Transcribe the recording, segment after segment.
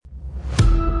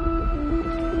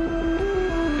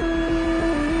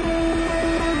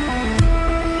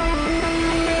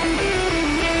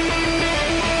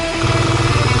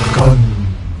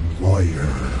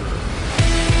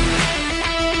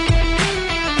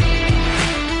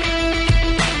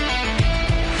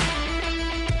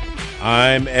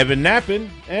I'm Evan Knappen,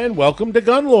 and welcome to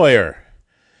Gun Lawyer.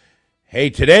 Hey,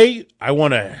 today I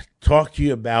want to talk to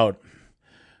you about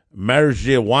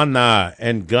marijuana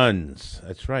and guns.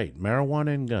 That's right,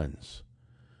 marijuana and guns.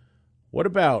 What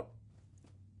about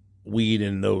weed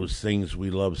and those things we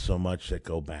love so much that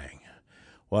go bang?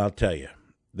 Well, I'll tell you,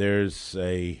 there's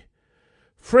a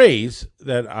phrase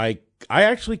that I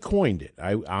actually coined it.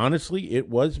 Honestly, it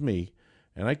was me,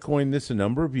 and I coined this a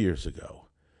number of years ago.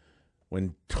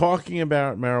 When talking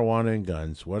about marijuana and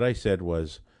guns, what I said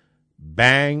was,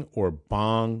 bang or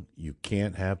bong, you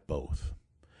can't have both.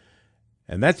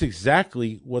 And that's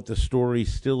exactly what the story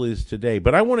still is today.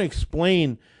 But I want to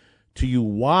explain to you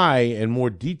why in more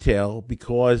detail,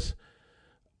 because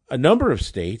a number of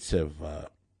states have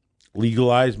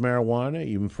legalized marijuana,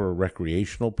 even for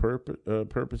recreational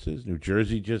purposes. New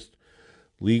Jersey just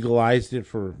legalized it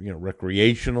for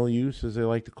recreational use, as they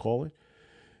like to call it.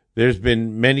 There's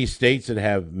been many states that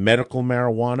have medical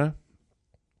marijuana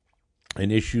and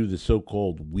issue the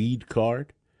so-called weed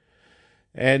card.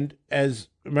 And as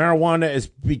marijuana has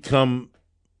become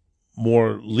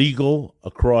more legal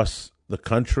across the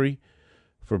country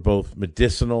for both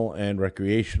medicinal and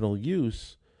recreational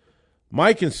use,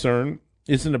 my concern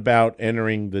isn't about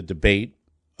entering the debate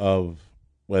of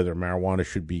whether marijuana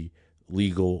should be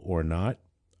legal or not.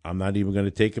 I'm not even going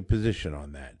to take a position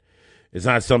on that. It's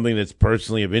not something that's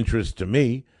personally of interest to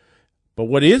me. But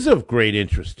what is of great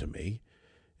interest to me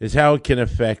is how it can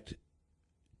affect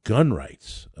gun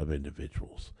rights of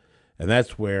individuals. And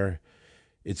that's where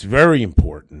it's very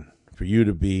important for you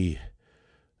to be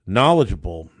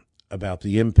knowledgeable about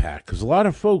the impact. Because a lot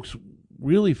of folks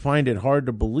really find it hard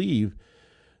to believe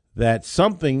that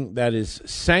something that is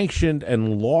sanctioned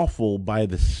and lawful by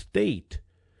the state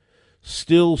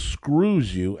still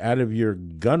screws you out of your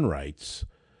gun rights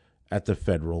at the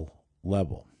federal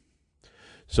level.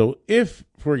 So if,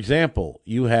 for example,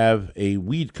 you have a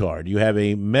weed card, you have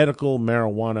a medical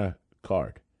marijuana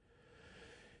card,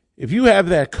 if you have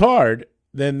that card,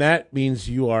 then that means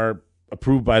you are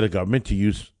approved by the government to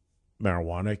use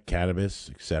marijuana, cannabis,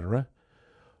 etc.,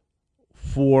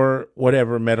 for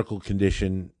whatever medical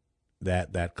condition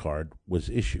that card was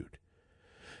issued.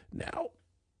 Now,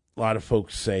 a lot of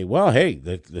folks say, well, hey,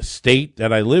 the state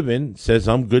that I live in says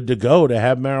I'm good to go to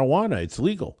have marijuana. It's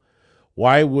legal.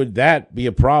 Why would that be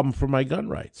a problem for my gun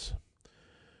rights?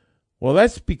 Well,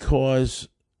 that's because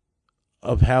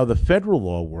of how the federal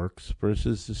law works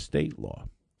versus the state law.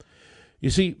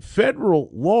 You see, federal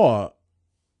law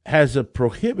has a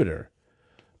prohibitor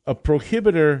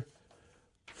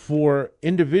for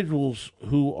individuals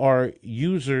who are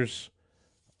users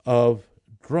of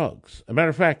drugs. As a matter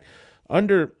of fact,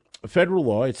 under federal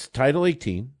law, it's Title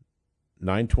 18,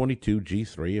 922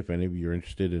 G3, if any of you are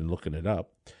interested in looking it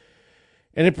up.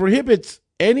 And it prohibits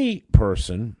any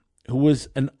person who is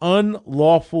an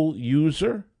unlawful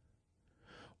user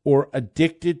or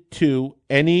addicted to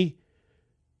any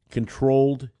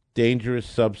controlled dangerous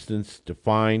substance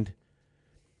defined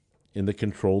in the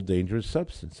Controlled Dangerous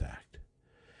Substance Act.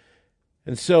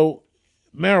 And so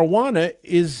marijuana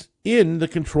is in the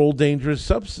Controlled Dangerous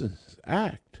Substance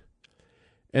Act.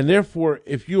 And therefore,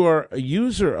 if you are a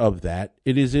user of that,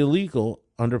 it is illegal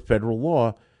under federal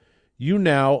law. You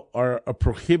now are a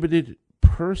prohibited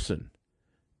person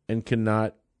and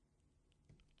cannot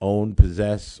own,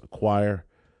 possess, acquire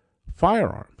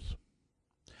firearms.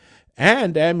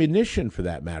 And ammunition, for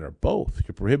that matter, both.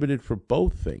 You're prohibited for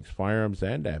both things, firearms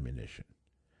and ammunition.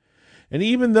 And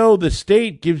even though the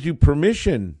state gives you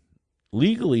permission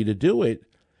legally to do it,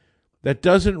 that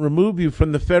doesn't remove you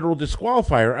from the federal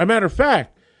disqualifier. As a matter of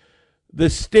fact, the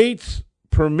state's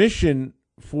permission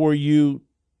for you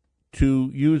to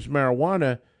use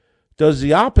marijuana does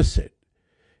the opposite.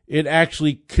 It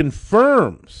actually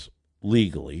confirms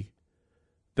legally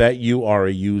that you are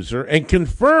a user and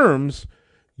confirms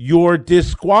your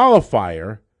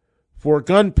disqualifier for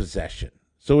gun possession.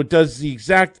 So it does the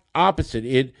exact opposite.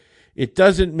 It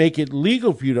doesn't make it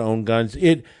legal for you to own guns.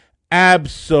 It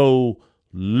absolutely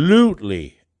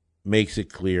makes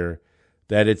it clear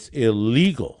that it's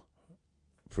illegal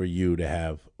for you to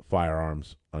have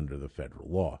firearms under the federal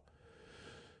law.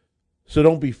 So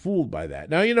don't be fooled by that.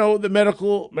 Now, the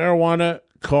medical marijuana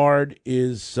card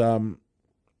is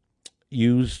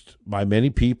used by many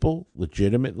people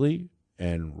legitimately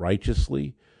and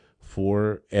righteously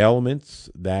for ailments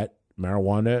that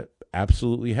marijuana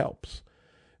absolutely helps.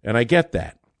 And I get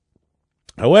that.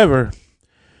 However,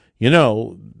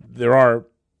 there are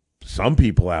some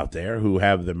people out there who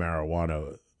have the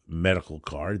marijuana medical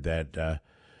card that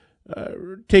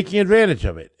taking advantage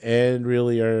of it and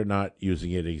really are not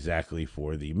using it exactly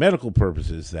for the medical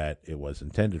purposes that it was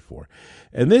intended for.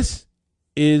 And this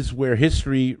is where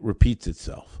history repeats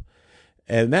itself.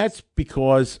 And that's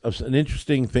because of an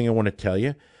interesting thing I want to tell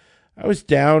you. I was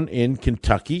down in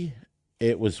Kentucky.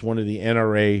 It was one of the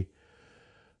NRA,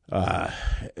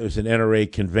 it was an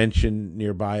NRA convention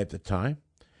nearby at the time.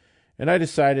 And I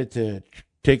decided to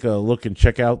take a look and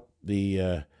check out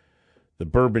the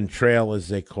Bourbon Trail, as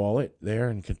they call it, there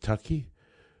in Kentucky,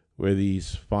 where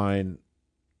these fine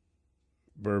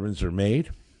bourbons are made.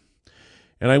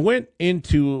 And I went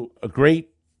into a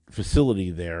great facility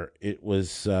there. It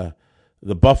was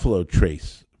the Buffalo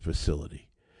Trace facility.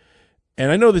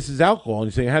 And I know this is alcohol, and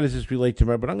you're saying, how does this relate to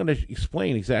bourbon? But I'm going to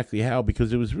explain exactly how,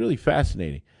 because it was really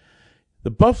fascinating. The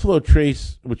Buffalo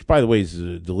Trace, which, by the way, is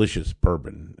a delicious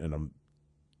bourbon, and I'm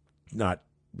not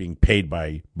being paid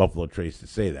by Buffalo Trace to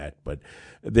say that, but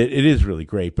it is really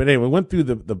great. But anyway, went through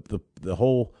the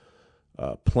whole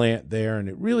plant there, and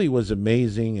it really was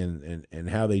amazing and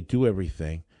how they do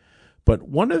everything. But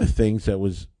one of the things that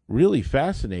was really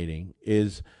fascinating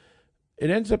is it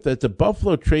ends up that the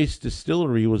Buffalo Trace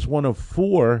Distillery was one of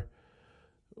four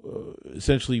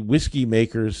essentially whiskey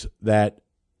makers that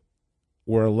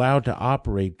were allowed to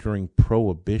operate during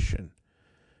Prohibition.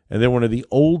 And they're one of the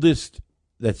oldest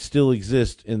that still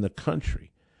exist in the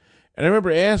country. And I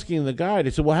remember asking the guy, I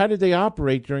said, well, how did they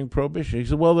operate during Prohibition? He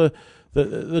said, well,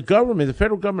 the government, the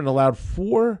federal government allowed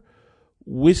four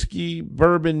whiskey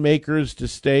bourbon makers to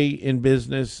stay in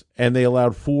business, and they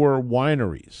allowed four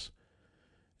wineries.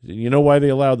 You know why they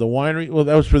allowed the winery? Well,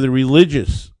 that was for the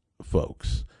religious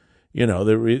folks. You know,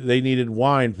 they needed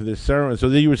wine for this ceremony, so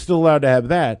you were still allowed to have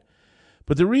that.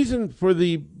 But the reason for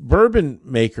the bourbon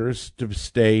makers to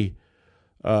stay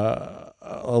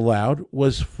allowed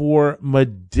was for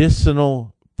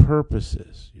medicinal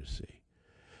purposes, you see.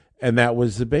 And that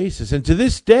was the basis. And to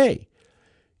this day,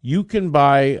 you can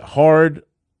buy hard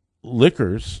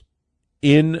liquors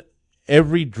in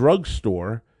every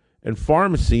drugstore and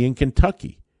pharmacy in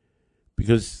Kentucky,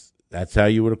 because that's how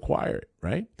you would acquire it,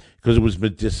 right? Because it was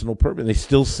medicinal purpose. They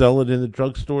still sell it in the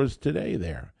drugstores today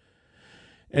there.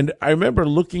 And I remember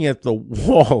looking at the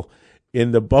wall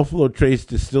in the Buffalo Trace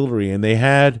Distillery, and they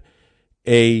had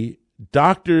a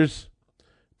doctor's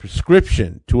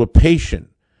prescription to a patient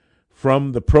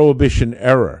from the Prohibition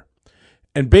era.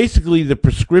 And basically the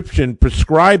prescription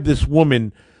prescribed this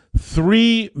woman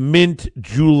 3 mint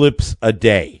juleps a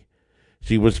day.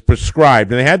 She was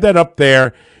prescribed. And they had that up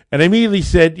there. And I immediately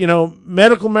said, you know,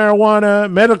 medical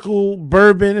marijuana, medical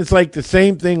bourbon, it's like the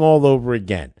same thing all over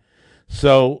again.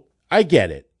 So I get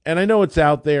it. And I know it's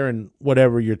out there and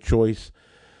whatever your choice.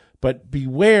 But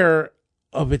beware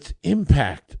of its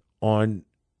impact on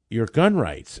your gun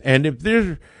rights. And if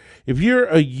you're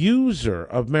a user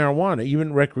of marijuana,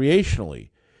 even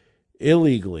recreationally,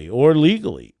 illegally, or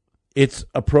legally, it's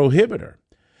a prohibitor.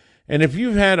 And if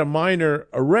you've had a minor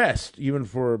arrest, even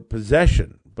for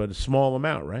possession, but a small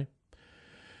amount, right?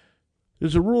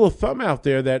 There's a rule of thumb out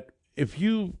there that if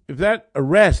that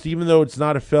arrest, even though it's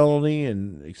not a felony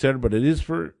and et cetera, but it is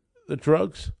for the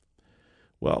drugs,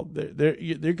 well,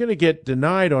 they're going to get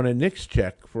denied on a NICS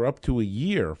check for up to a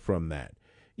year from that,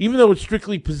 even though it's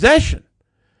strictly possession.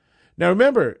 Now,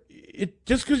 remember,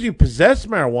 just because you possess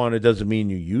marijuana doesn't mean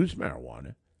you use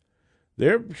marijuana.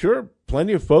 There are sure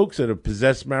plenty of folks that have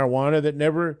possessed marijuana that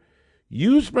never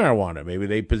used marijuana. Maybe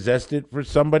they possessed it for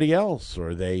somebody else,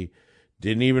 or they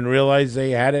didn't even realize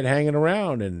they had it hanging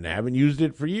around and haven't used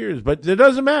it for years. But it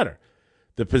doesn't matter.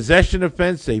 The possession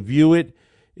offense, they view it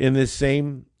in this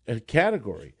same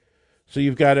category. So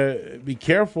you've got to be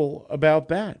careful about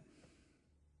that.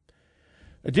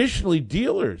 Additionally,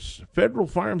 dealers, federal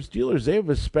firearms dealers, they have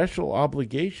a special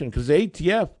obligation because the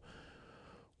ATF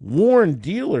warned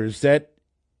dealers that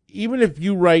even if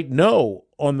you write no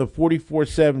on the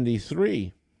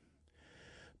 4473,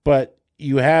 but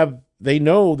they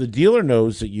know, the dealer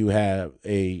knows that you have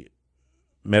a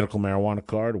medical marijuana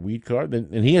card, a weed card,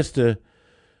 and he has to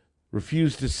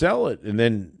refuse to sell it. And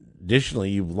then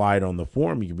additionally, you've lied on the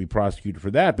form, you can be prosecuted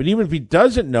for that. But even if he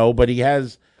doesn't know, but he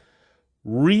has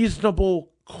reasonable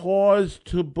cause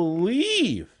to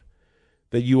believe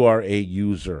that you are a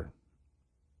user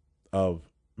of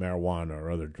marijuana or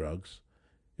other drugs,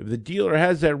 if the dealer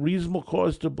has that reasonable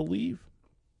cause to believe,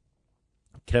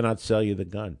 cannot sell you the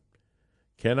gun,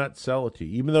 cannot sell it to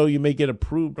you, even though you may get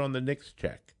approved on the NICS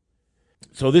check.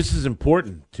 So this is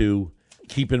important to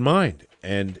keep in mind,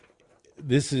 and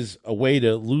this is a way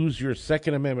to lose your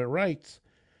Second Amendment rights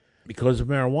because of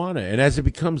marijuana. And as it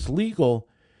becomes legal,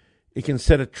 it can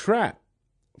set a trap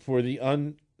for the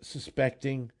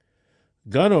unsuspecting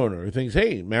gun owner who thinks,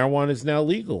 hey, marijuana is now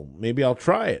legal, maybe I'll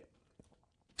try it.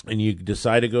 And you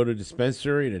decide to go to a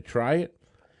dispensary to try it,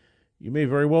 you may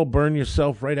very well burn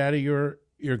yourself right out of your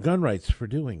your gun rights for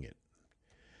doing it.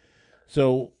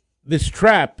 So this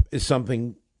trap is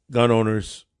something gun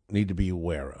owners need to be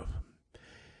aware of.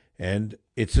 And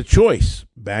it's a choice,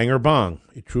 bang or bong.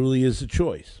 It truly is a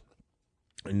choice.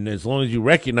 And as long as you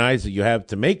recognize that you have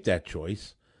to make that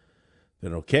choice,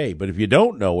 then okay. But if you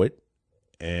don't know it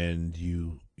and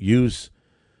you use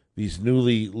these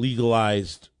newly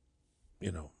legalized,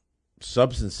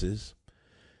 substances,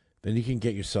 then you can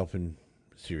get yourself in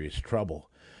serious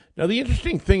trouble. Now, the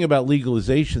interesting thing about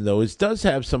legalization, though, is it does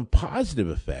have some positive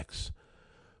effects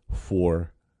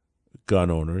for gun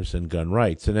owners and gun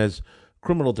rights. And as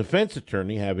criminal defense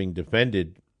attorney, having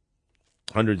defended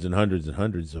hundreds and hundreds and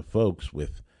hundreds of folks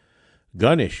with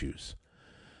gun issues,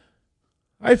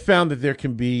 I found that there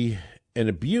can be an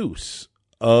abuse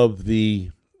of the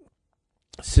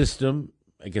system.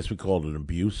 I guess we call it an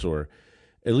abuse, or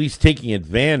at least taking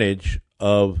advantage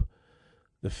of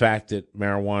the fact that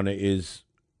marijuana is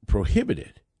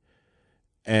prohibited.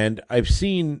 And I've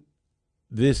seen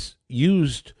this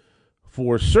used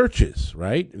for searches,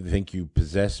 right? If they think you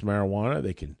possess marijuana,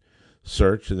 they can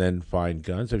search and then find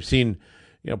guns. I've seen,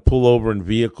 pull over in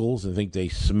vehicles and think they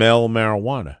smell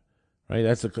marijuana, right?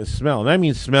 That's a smell. And I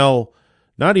mean smell,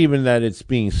 not even that it's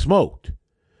being smoked,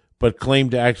 but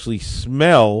claim to actually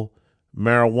smell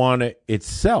marijuana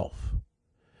itself.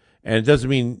 And it doesn't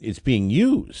mean it's being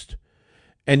used.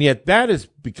 And yet that has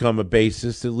become a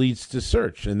basis that leads to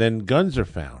search. And then guns are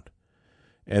found.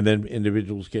 And then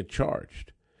individuals get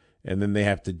charged. And then they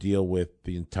have to deal with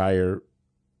the entire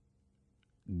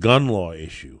gun law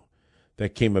issue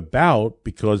that came about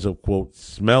because of, quote,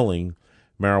 smelling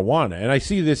marijuana. And I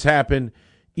see this happen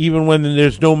even when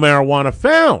there's no marijuana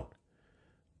found.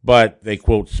 But they,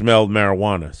 quote, smelled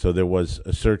marijuana. So there was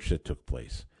a search that took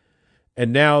place.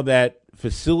 And now that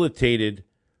facilitated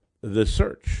the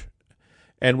search.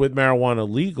 And with marijuana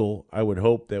legal, I would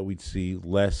hope that we'd see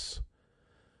less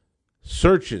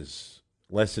searches,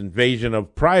 less invasion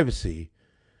of privacy,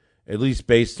 at least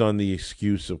based on the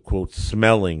excuse of, quote,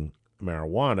 smelling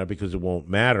marijuana, because it won't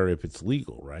matter if it's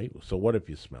legal, right? So what if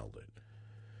you smelled it?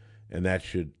 And that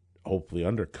should hopefully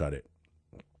undercut it.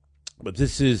 But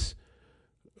this is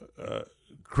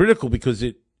critical because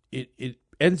it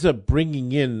ends up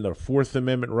bringing in the Fourth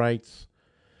Amendment rights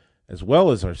as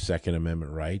well as our Second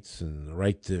Amendment rights and the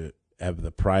right to have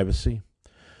the privacy.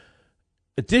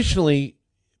 Additionally,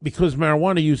 because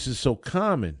marijuana use is so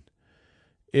common,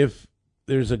 if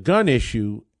there's a gun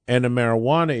issue and a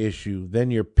marijuana issue,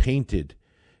 then you're painted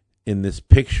in this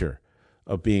picture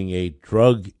of being a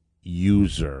drug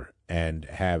user and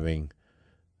having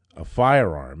a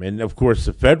firearm. And, of course,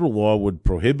 the federal law would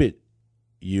prohibit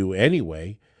you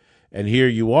anyway. And here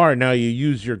you are. Now you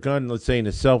use your gun, let's say, in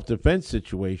a self-defense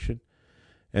situation,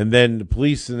 and then the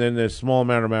police, and then a small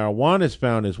amount of marijuana is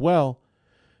found as well.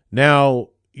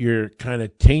 Now you're kind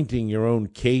of tainting your own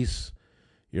case,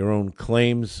 your own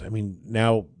claims. I mean,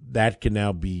 now that can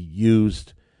now be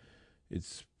used.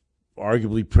 It's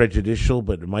arguably prejudicial,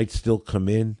 but it might still come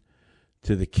in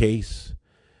to the case.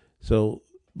 So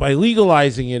by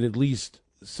legalizing it, at least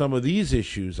some of these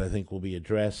issues, I think, will be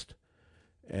addressed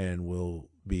and will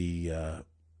be,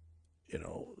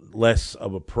 less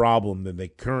of a problem than they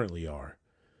currently are.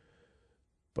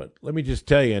 But let me just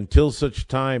tell you, until such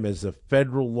time as the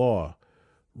federal law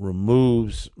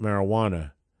removes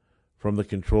marijuana from the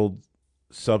controlled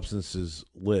substances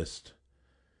list,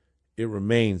 it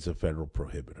remains a federal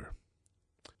prohibitor.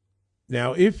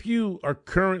 Now, if you are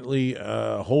currently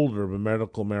a holder of a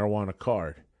medical marijuana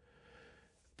card,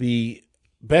 the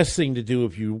best thing to do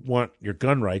if you want your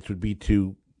gun rights would be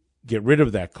to get rid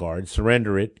of that card,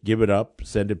 surrender it, give it up,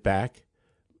 send it back,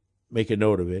 make a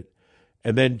note of it.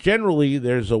 And then generally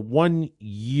there's a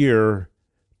 1-year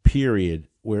period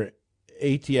where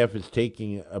ATF is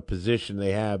taking a position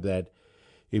they have that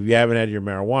if you haven't had your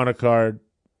marijuana card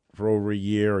for over a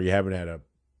year, or you haven't had a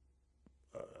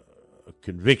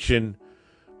conviction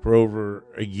for over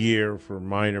a year for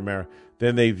minor marijuana,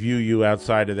 then they view you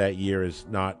outside of that year as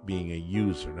not being a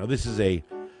user. Now, this is a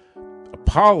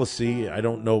policy. I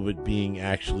don't know of it being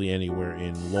actually anywhere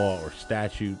in law or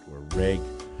statute or reg,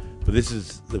 but this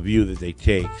is the view that they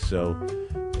take. So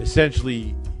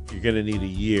essentially, you're going to need a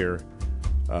year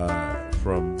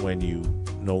from when you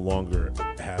no longer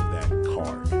have that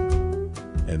card.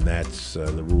 And that's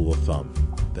the rule of thumb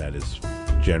that is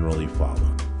generally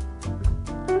followed.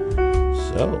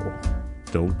 So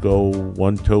don't go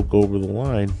one toke over the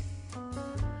line.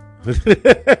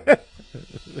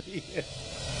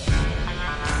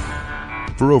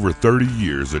 For over 30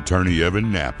 years, attorney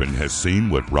Evan Knappen has seen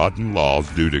what rotten laws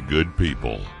do to good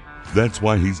people. That's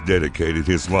why he's dedicated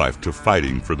his life to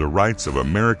fighting for the rights of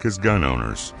America's gun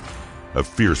owners. a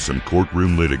fearsome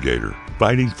courtroom litigator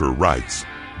fighting for rights,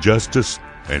 justice,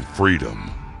 and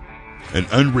freedom. An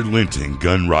unrelenting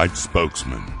gun rights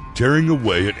spokesman, tearing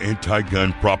away at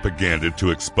anti-gun propaganda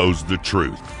to expose the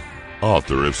truth.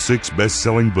 Author of 6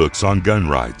 best-selling books on gun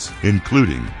rights,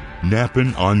 including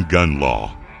Nappin' on Gun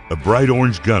Law, a bright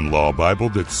orange gun law Bible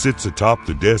that sits atop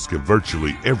the desk of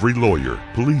virtually every lawyer,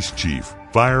 police chief,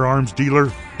 firearms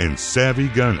dealer, and savvy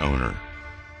gun owner.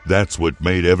 That's what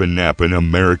made Evan Nappin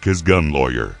America's gun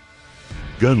lawyer.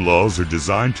 Gun laws are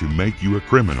designed to make you a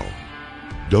criminal.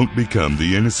 Don't become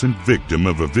the innocent victim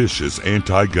of a vicious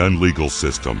anti-gun legal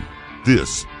system.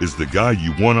 This is the guy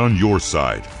you want on your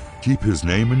side. Keep his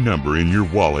name and number in your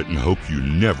wallet and hope you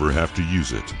never have to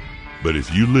use it. But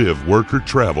if you live, work, or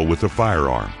travel with a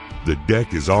firearm, the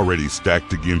deck is already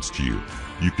stacked against you.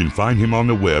 You can find him on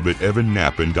the web at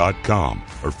evannappin.com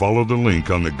or follow the link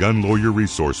on the Gun Lawyer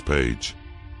resource page.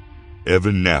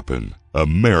 Evan Nappin,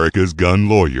 America's gun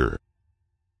lawyer.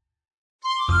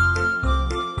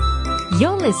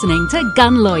 You're listening to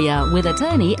Gun Lawyer with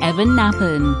attorney Evan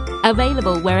Nappin.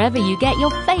 Available wherever you get your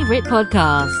favorite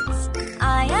podcasts.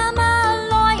 I am a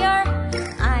lawyer.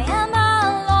 I am a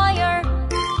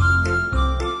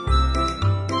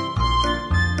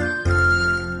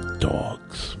lawyer.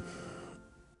 Dogs.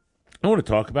 I want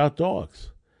to talk about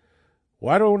dogs.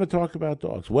 Why do I want to talk about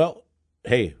dogs? Well,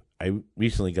 hey, I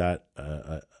recently got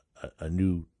a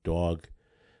new dog.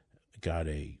 Got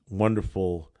a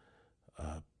wonderful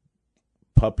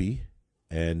puppy,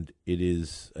 and it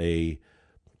is a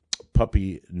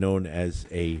puppy known as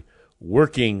a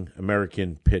working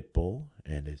American pit bull,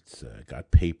 and it's got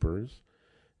papers,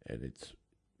 and it's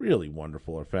really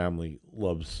wonderful. Our family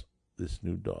loves this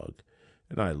new dog,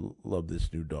 and I love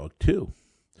this new dog too.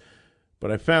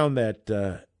 But I found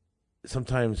that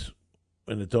sometimes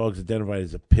when a dog's identified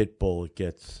as a pit bull, it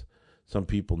gets some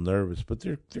people nervous, but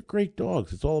they're great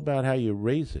dogs. It's all about how you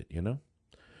raise it, you know?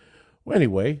 Well,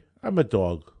 anyway, I'm a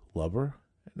dog lover,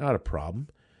 not a problem.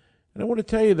 And I want to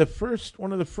tell you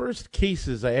one of the first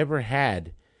cases I ever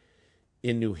had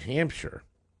in New Hampshire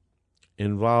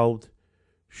involved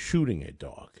shooting a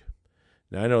dog.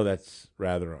 Now, I know that's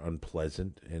rather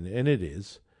unpleasant, and it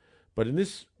is, but in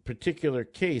this particular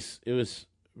case, it was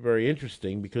very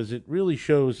interesting because it really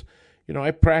shows, you know,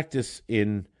 I practice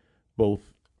in both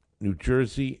New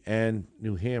Jersey and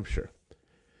New Hampshire.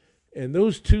 And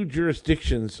those two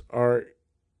jurisdictions are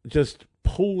just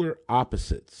polar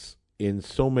opposites in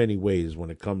so many ways when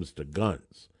it comes to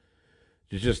guns.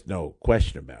 There's just no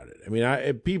question about it. I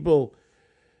mean, people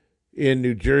in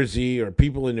New Jersey or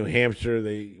people in New Hampshire,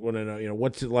 they want to know, you know,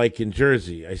 what's it like in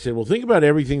Jersey? I said, well, think about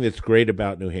everything that's great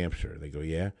about New Hampshire. They go,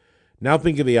 yeah. Now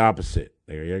think of the opposite.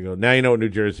 There you go. Now you know what New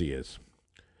Jersey is.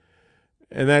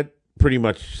 And that pretty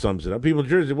much sums it up. People in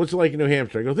Jersey, what's it like in New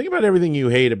Hampshire? I go, think about everything you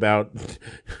hate about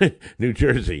New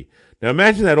Jersey. Now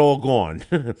imagine that all gone.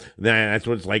 That's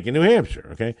what it's like in New Hampshire,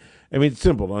 okay? I mean, it's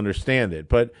simple to understand it,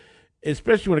 but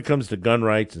especially when it comes to gun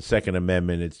rights and Second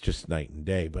Amendment, it's just night and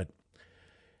day. But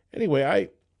anyway, I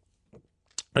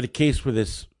had a case where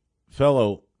this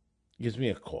fellow gives me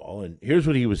a call, and here's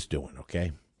what he was doing,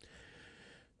 okay?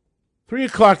 3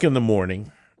 o'clock in the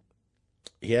morning,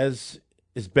 he has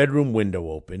his bedroom window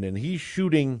open, and he's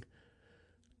shooting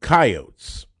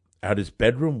coyotes out his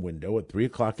bedroom window at 3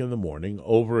 o'clock in the morning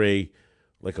over a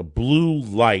blue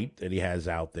light that he has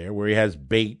out there where he has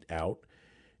bait out,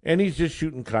 and he's just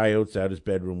shooting coyotes out his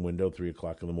bedroom window 3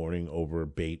 o'clock in the morning over a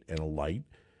bait and a light.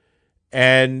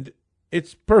 And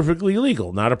it's perfectly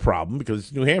legal, not a problem, because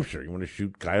it's New Hampshire. You want to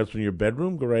shoot coyotes in your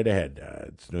bedroom? Go right ahead.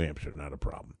 It's New Hampshire, not a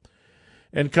problem.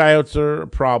 And coyotes are a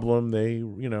problem. They,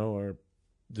 you know, are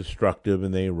destructive,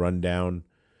 and they run down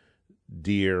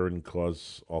deer and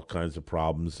cause all kinds of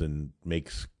problems and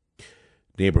makes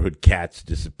neighborhood cats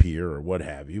disappear or what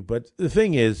have you. But the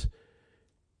thing is,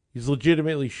 he's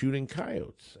legitimately shooting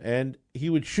coyotes, and he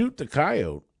would shoot the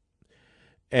coyote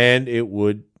and it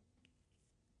would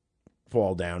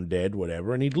fall down dead,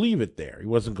 whatever, and he'd leave it there. He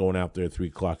wasn't going out there at 3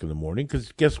 o'clock in the morning,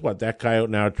 because guess what? That coyote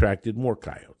now attracted more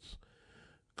coyotes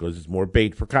because it's more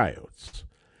bait for coyotes.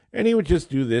 And he would just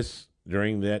do this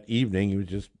during that evening. He was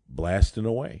just blasting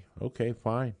away. Okay,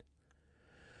 fine.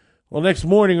 Well, next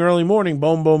morning, early morning,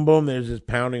 boom, boom, boom, there's this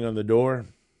pounding on the door.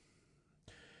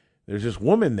 There's this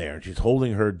woman there, and she's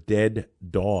holding her dead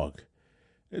dog.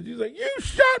 And she's like, you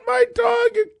shot my dog,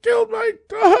 you killed my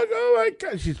dog, oh my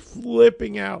God. She's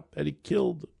flipping out that he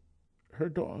killed her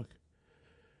dog.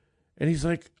 And he's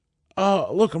like, oh,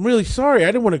 look, I'm really sorry. I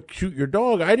didn't want to shoot your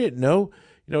dog. I didn't know.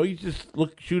 You know, you just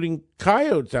shooting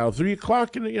coyotes out 3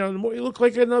 o'clock in the morning. You look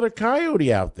like another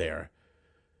coyote out there.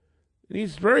 And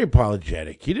he's very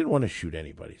apologetic. He didn't want to shoot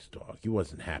anybody's dog. He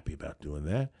wasn't happy about doing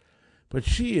that. But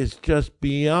she is just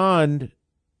beyond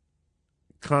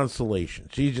consolation.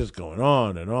 She's just going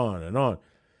on and on and on.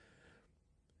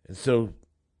 And so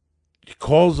she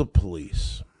calls the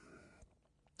police.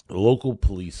 The local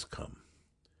police come.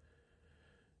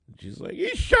 She's like,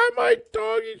 he shot my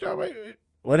dog. He shot my...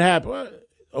 What happened? What?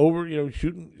 Over,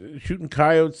 shooting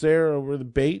coyotes there over the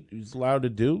bait. He's allowed to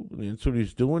do. That's what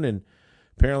he's doing. And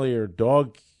apparently her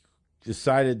dog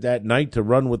decided that night to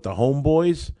run with the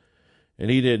homeboys, and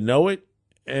he didn't know it.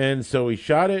 And so he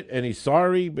shot it, and he's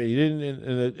sorry, but he didn't.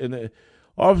 And the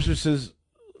officer says,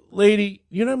 lady,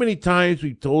 you know how many times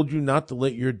we told you not to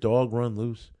let your dog run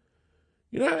loose?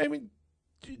 A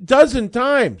dozen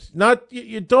times.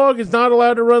 Your dog is not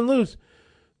allowed to run loose.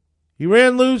 He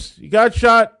ran loose. He got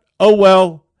shot. Oh,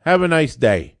 well, have a nice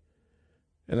day.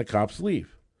 And the cops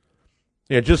leave.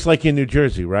 Yeah, just like in New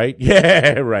Jersey, right?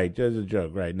 Yeah, right. That's a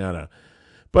joke, right? No.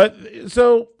 But,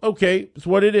 so, okay, it's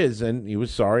what it is. And he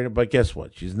was sorry, but guess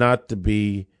what? She's not to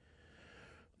be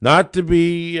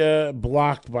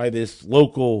blocked by this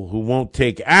local who won't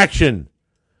take action.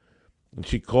 And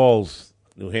she calls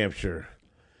New Hampshire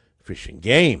Fish and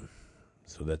Game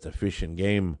so that the Fish and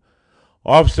Game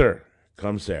officer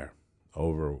comes there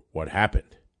over what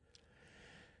happened.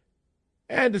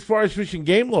 And as far as Fish and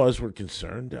Game laws were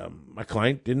concerned, my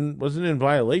client wasn't in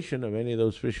violation of any of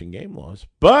those Fish and Game laws,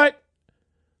 but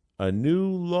a new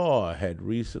law had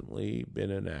recently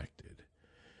been enacted.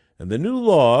 And the new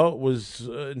law was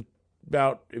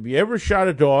about if you ever shot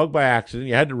a dog by accident,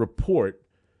 you had to report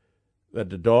that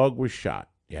the dog was shot.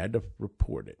 You had to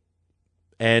report it.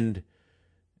 And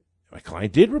my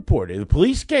client did report it. The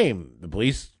police came.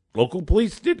 Local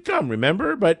police did come,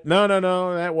 remember? But no,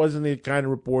 that wasn't the kind of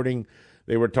reporting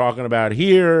they were talking about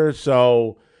here.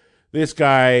 So this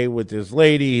guy with this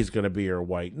lady, he's going to be her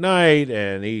white knight,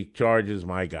 and he charges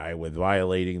my guy with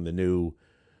violating the new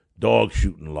dog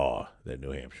shooting law that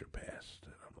New Hampshire passed.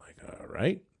 And I'm like, all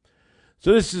right.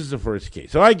 So this is the first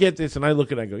case. So I get this, and I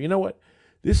look and I go, you know what?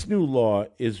 This new law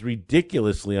is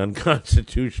ridiculously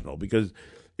unconstitutional because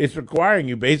it's requiring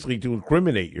you basically to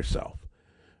incriminate yourself.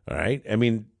 All right? I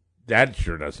mean, that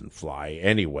sure doesn't fly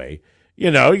anyway.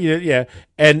 Yeah.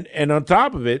 And on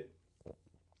top of it,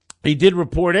 he did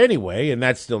report anyway, and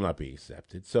that's still not being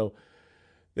accepted. So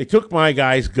they took my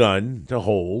guy's gun to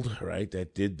hold, right,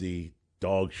 that did the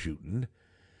dog shooting,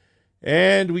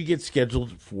 and we get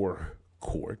scheduled for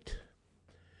court.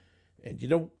 And,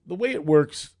 the way it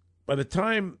works, by the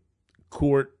time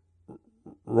court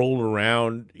rolled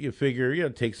around, you figure,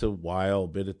 it takes a while, a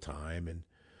bit of time, and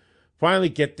finally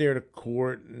get there to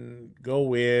court and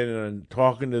go in and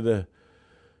talking to the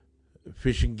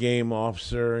Fish and Game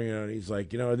officer, and he's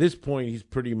like, at this point, he's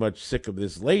pretty much sick of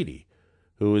this lady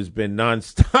who has been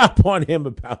nonstop on him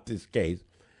about this case.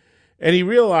 And he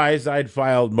realized I'd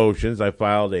filed motions. I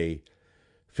filed a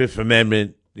Fifth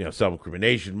Amendment,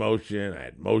 self-incrimination motion. I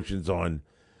had motions on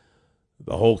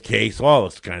the whole case, all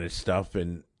this kind of stuff.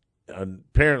 And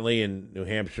apparently in New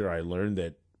Hampshire, I learned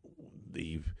that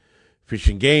the Fish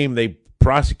and Game, they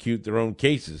prosecute their own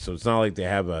cases. So it's not like they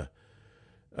have a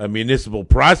municipal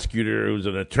prosecutor who's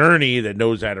an attorney that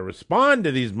knows how to respond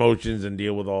to these motions and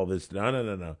deal with all this.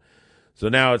 No. So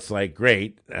now it's like,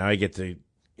 great, now I get to,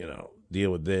 deal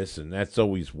with this, and that's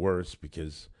always worse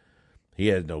because he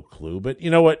had no clue. But you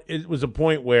know what? It was a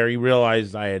point where he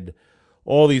realized I had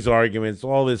all these arguments,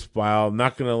 all this file. I'm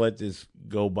not going to let this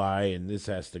go by, and this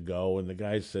has to go. And the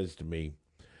guy says to me,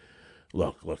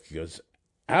 look, he goes,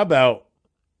 how about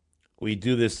we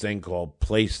do this thing called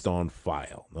placed on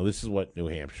file? Now, this is what New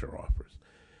Hampshire offers.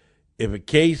 If a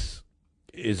case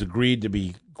is agreed to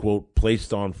be, quote,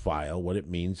 placed on file, what it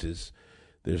means is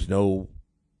there's no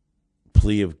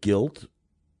plea of guilt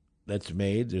that's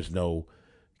made. There's no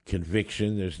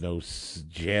conviction. There's no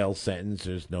jail sentence.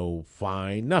 There's no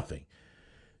fine, nothing.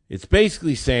 It's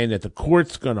basically saying that the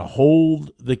court's going to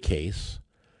hold the case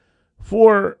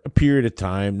for a period of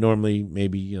time, normally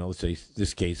maybe, let's say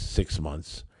this case, 6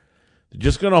 months. They're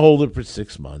just going to hold it for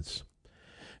 6 months.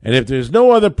 And if there's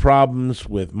no other problems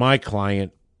with my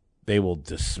client, they will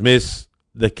dismiss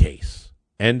the case.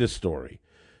 End of story.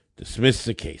 Dismiss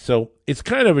the case. So it's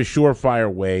kind of a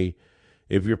surefire way,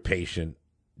 if you're patient,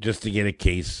 just to get a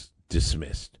case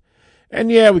dismissed.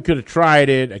 And yeah, we could have tried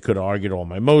it. I could have argued all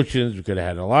my motions. We could have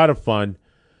had a lot of fun.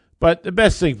 But the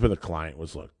best thing for the client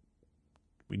was, look,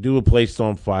 we do a placed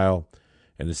on file,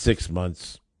 and in 6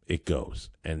 months, it goes.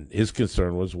 And his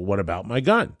concern was, well, what about my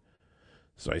gun?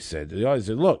 So I said,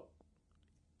 look,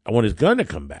 I want his gun to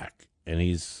come back. And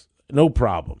he's, no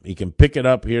problem. He can pick it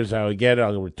up. Here's how I get it.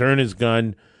 I'll return his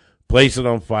gun, place it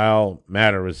on file,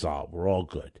 matter resolved. We're all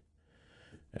good.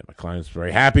 And my client's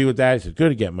very happy with that. He said, good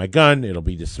to get my gun. It'll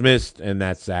be dismissed, and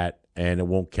that's that. And it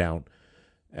won't count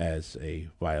as a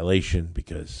violation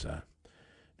because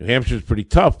New Hampshire's pretty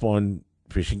tough on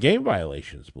fish and game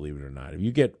violations, believe it or not. If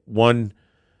you get one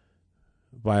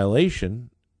violation,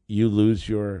 you lose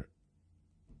your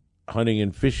hunting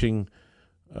and fishing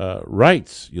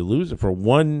rights. You lose it for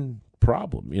one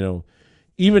problem. You know,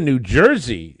 even New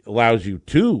Jersey allows you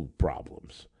 2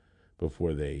 problems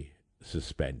before they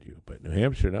suspend you. But New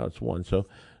Hampshire, no, it's 1. So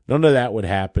none of that would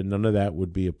happen. None of that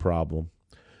would be a problem.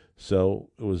 So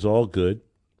it was all good.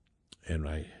 And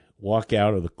I walk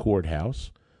out of the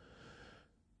courthouse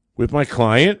with my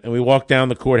client, and we walk down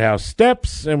the courthouse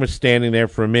steps, and we're standing there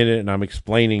for a minute, and I'm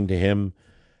explaining to him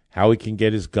how he can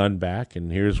get his gun back,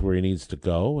 and here's where he needs to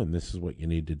go, and this is what you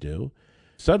need to do.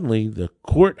 Suddenly, the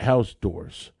courthouse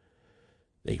doors,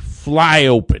 they fly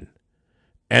open,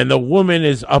 and the woman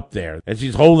is up there, and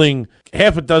she's holding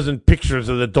half a dozen pictures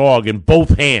of the dog in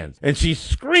both hands, and she's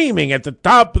screaming at the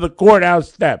top of the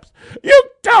courthouse steps, "You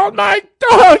killed my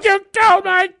dog! You killed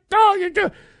my dog! You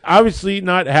killed..." Obviously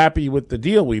not happy with the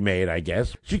deal we made, I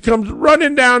guess. She comes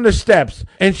running down the steps,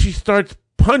 and she starts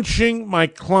punching my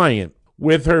client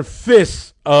with her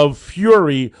fists of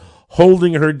fury,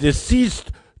 holding her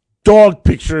deceased dog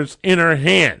pictures in her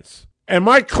hands. And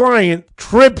my client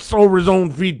trips over his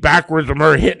own feet backwards from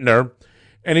her hitting her,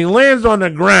 and he lands on the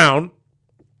ground.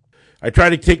 I try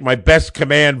to take my best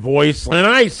command voice, and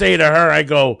I say to her, I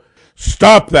go,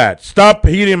 "Stop that. Stop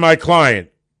hitting my client."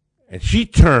 And she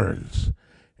turns,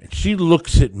 and she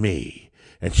looks at me,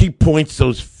 and she points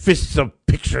those fists of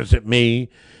pictures at me,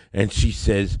 and she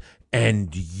says,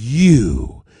 "And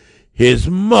you, his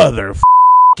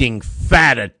mother-f***ing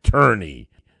fat attorney."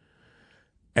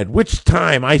 At which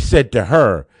time I said to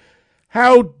her,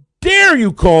 "How dare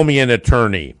you call me an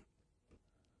attorney?"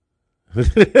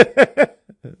 But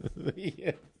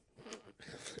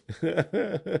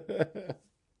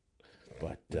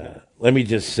let me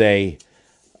just say,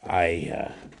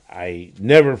 I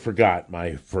never forgot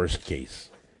my first case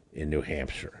in New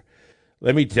Hampshire.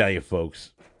 Let me tell you,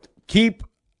 folks, keep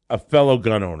a fellow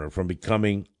gun owner from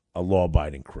becoming a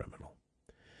law-abiding criminal.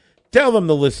 Tell them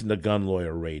to listen to Gun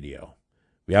Lawyer Radio.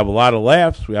 We have a lot of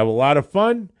laughs, we have a lot of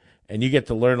fun, and you get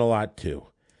to learn a lot too.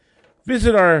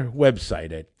 Visit our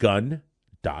website at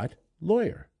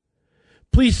gun.lawyer.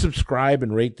 Please subscribe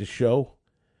and rate the show.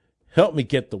 Help me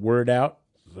get the word out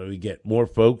so we get more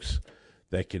folks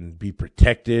that can be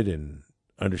protected and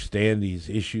understand these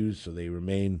issues so they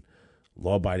remain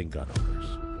law-abiding gun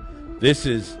owners. This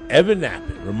is Evan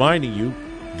Nappen reminding you,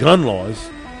 gun laws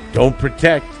don't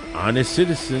protect honest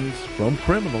citizens from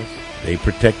criminals. They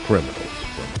protect criminals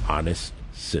from honest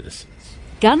citizens.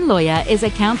 Gun Lawyer is a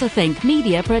Counterthink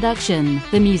media production.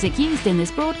 The music used in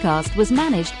this broadcast was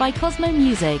managed by Cosmo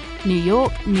Music, New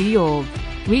York, New York.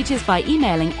 Reach us by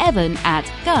emailing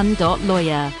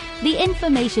evan@gun.lawyer. The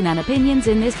information and opinions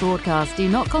in this broadcast do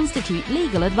not constitute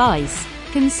legal advice.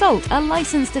 Consult a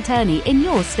licensed attorney in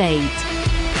your state.